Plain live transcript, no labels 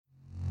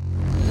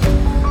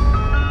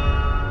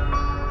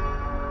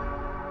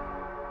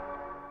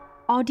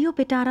Audio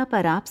पिटारा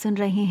पर आप सुन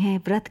रहे हैं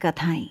व्रत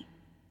कथाएं।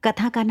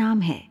 कथा का नाम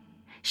है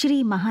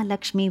श्री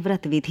महालक्ष्मी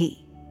व्रत विधि।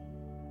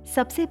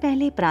 सबसे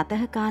पहले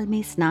प्रातः काल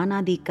में स्नान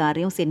आदि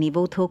कार्यों से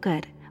निवृत्त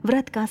होकर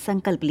व्रत का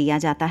संकल्प लिया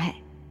जाता है।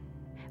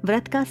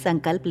 व्रत का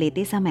संकल्प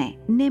लेते समय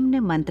निम्न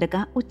मंत्र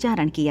का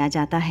उच्चारण किया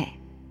जाता है।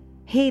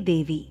 हे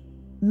देवी,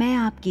 मैं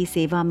आपकी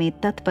सेवा में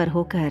तत्पर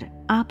होकर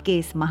आपके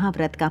इस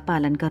महाव्रत का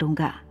पालन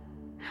करूंगा।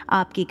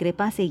 आपकी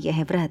कृपा से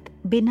यह व्रत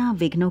बिना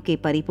विघ्नों के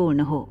परिपूर्ण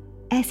हो,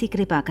 ऐसी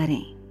कृपा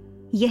करें।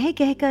 यह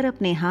कहकर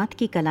अपने हाथ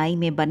की कलाई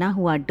में बना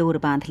हुआ डोर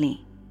बांध लें,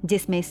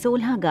 जिसमें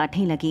 16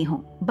 गांठें लगी हों,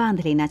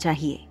 बांध लेना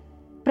चाहिए।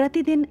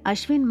 प्रतिदिन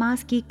अश्विन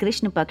मास की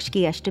कृष्ण पक्ष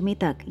की अष्टमी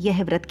तक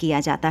यह व्रत किया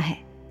जाता है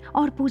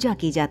और पूजा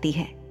की जाती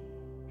है।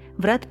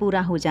 व्रत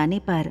पूरा हो जाने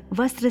पर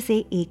वस्त्र से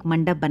एक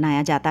मंडप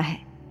बनाया जाता है।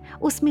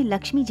 उसमें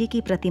लक्ष्मी जी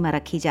की प्रतिमा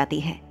रखी जाती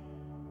है।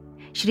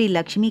 श्री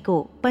लक्ष्मी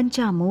को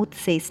पंचामृत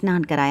से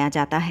स्नान कराया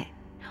जाता है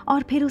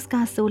और फिर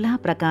उसका 16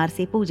 प्रकार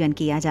से पूजन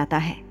किया जाता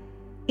है।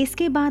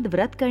 इसके बाद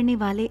व्रत करने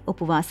वाले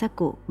उपवासक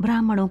को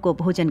ब्राह्मणों को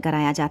भोजन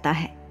कराया जाता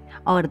है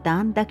और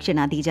दान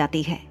दक्षिणा दी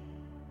जाती है।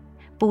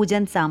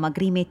 पूजन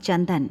सामग्री में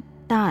चंदन,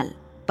 ताल,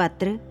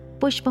 पत्र,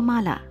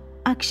 पुष्पमाला,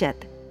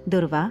 अक्षत,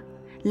 दुर्वा,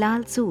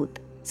 लाल सूत,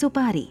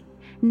 सुपारी,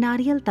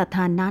 नारियल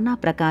तथा नाना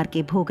प्रकार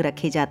के भोग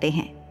रखे जाते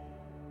हैं।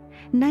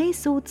 नए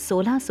सूत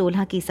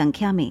 16-16 की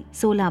संख्या में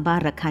 16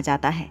 बार रखा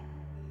जाता है।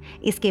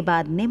 इसके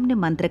बाद निम्न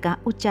मंत्र का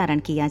उच्चारण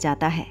किया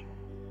जाता है,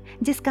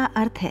 जिसका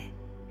अर्थ है,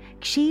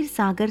 क्षीर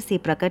सागर से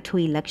प्रकट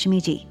हुई लक्ष्मी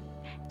जी,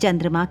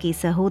 चंद्रमा की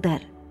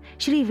सहोदर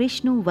श्री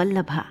विष्णु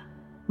वल्लभा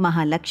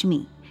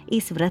महालक्ष्मी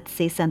इस व्रत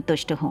से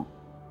संतुष्ट हों।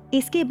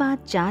 इसके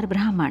बाद 4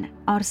 ब्राह्मण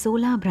और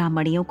 16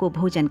 ब्राह्मणियों को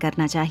भोजन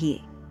करना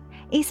चाहिए।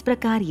 इस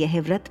प्रकार यह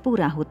व्रत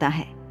पूरा होता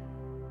है।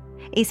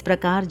 इस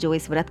प्रकार जो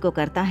इस व्रत को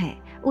करता है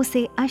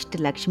उसे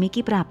अष्टलक्ष्मी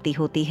की प्राप्ति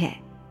होती है।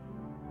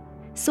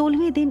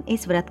 16वें दिन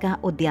इस व्रत का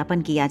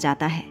उद्यापन किया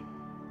जाता है।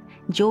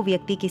 जो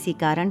व्यक्ति किसी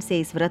कारण से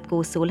इस व्रत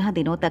को 16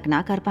 दिनों तक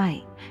ना कर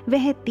पाए,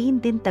 वह 3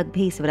 दिन तक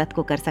भी इस व्रत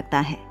को कर सकता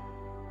है।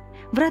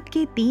 व्रत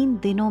के 3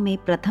 दिनों में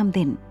प्रथम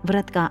दिन,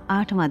 व्रत का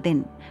 8वां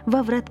दिन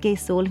व व्रत के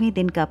 16वें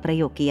दिन का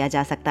प्रयोग किया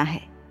जा सकता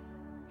है।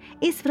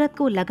 इस व्रत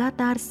को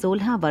लगातार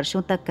 16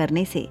 वर्षों तक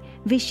करने से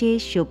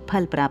विशेष शुभ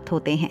फल प्राप्त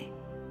होते हैं।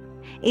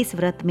 इस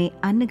व्रत में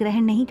अन्न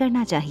ग्रहण नहीं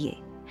करना चाहिए,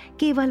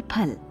 केवल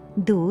फल,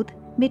 दूध,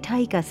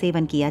 मिठाई का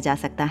सेवन किया जा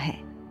सकता है।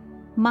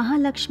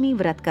 महालक्ष्मी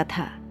व्रत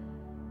कथा।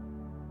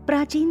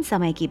 प्राचीन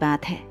समय की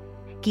बात है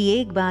कि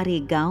एक बार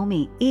एक गांव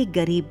में एक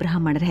गरीब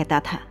ब्राह्मण रहता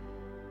था।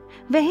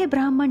 वह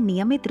ब्राह्मण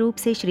नियमित रूप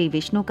से श्री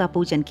विष्णु का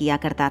पूजन किया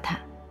करता था।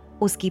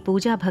 उसकी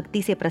पूजा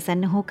भक्ति से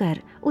प्रसन्न होकर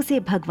उसे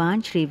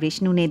भगवान श्री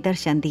विष्णु ने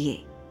दर्शन दिए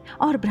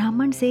और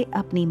ब्राह्मण से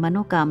अपनी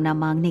मनोकामना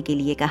मांगने के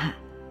लिए कहा।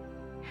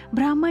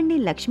 ब्राह्मण ने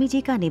लक्ष्मी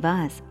जी का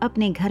निवास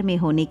अपने घर में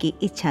होने की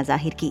इच्छा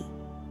जाहिर की।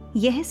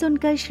 यह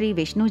सुनकर श्री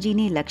विष्णु जी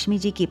ने लक्ष्मी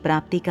जी की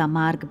प्राप्ति का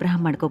मार्ग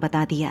ब्राह्मण को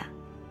बता दिया।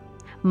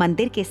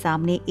 मंदिर के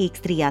सामने एक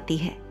स्त्री आती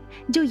है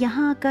जो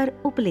यहाँ आकर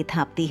उपले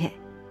थापती है।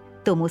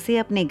 तुम उसे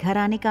अपने घर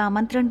आने का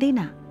आमंत्रण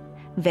देना।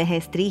 वह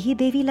स्त्री ही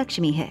देवी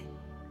लक्ष्मी है।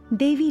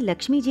 देवी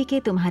लक्ष्मी जी के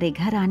तुम्हारे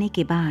घर आने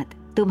के बाद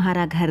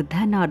तुम्हारा घर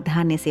धन और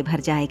धान्य से भर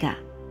जाएगा।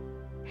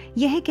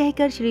 यह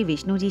कहकर श्री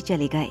विष्णु जी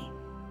चले गए।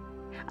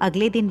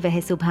 अगले दिन वह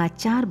सुबह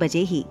 4 बजे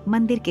ही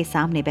मंदिर के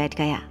सामने बैठ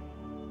गया।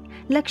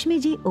 लक्ष्मी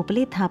जी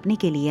उपले थापने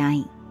के लिए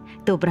आईं,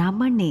 तो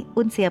ब्राह्मण ने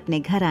उनसे अपने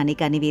घर आने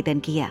का निवेदन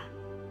किया।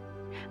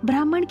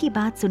 ब्राह्मण की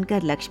बात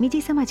सुनकर लक्ष्मी जी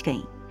समझ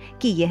गईं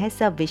कि यह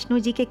सब विष्णु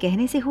जी के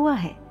कहने से हुआ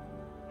है।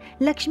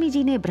 लक्ष्मी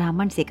जी ने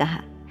ब्राह्मण से कहा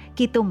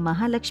कि तुम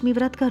महालक्ष्मी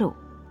व्रत करो।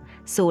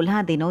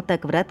 16 दिनों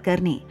तक व्रत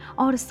करने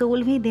और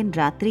 16वें दिन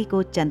रात्रि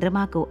को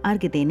चंद्रमा को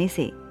अर्घ्य देने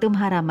से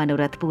तुम्हारा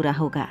मनोरथ पूरा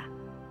होगा।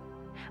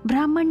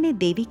 ब्राह्मण ने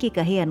देवी के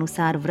कहे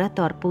अनुसार व्रत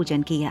और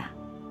पूजन किया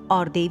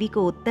और देवी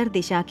को उत्तर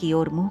दिशा की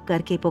ओर मुंह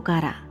करके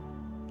पुकारा।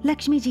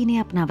 लक्ष्मी जी ने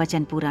अपना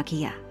वचन पूरा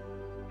किया।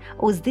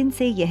 उस दिन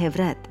से यह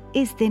व्रत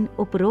इस दिन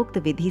उपरोक्त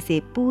विधि से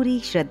पूरी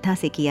श्रद्धा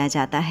से किया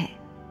जाता है।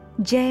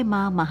 जय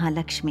मां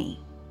महालक्ष्मी।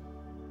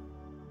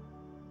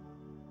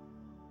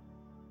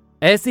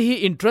 ऐसी ही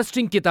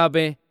इंटरेस्टिंग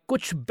किताबें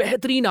कुछ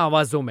बेहतरीन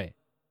आवाजों में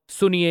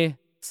सुनिए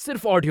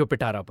सिर्फ ऑडियो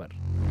पिटारा पर।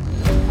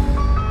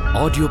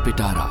 ऑडियो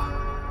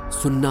पिटारा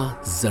सुनना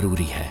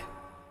जरूरी है।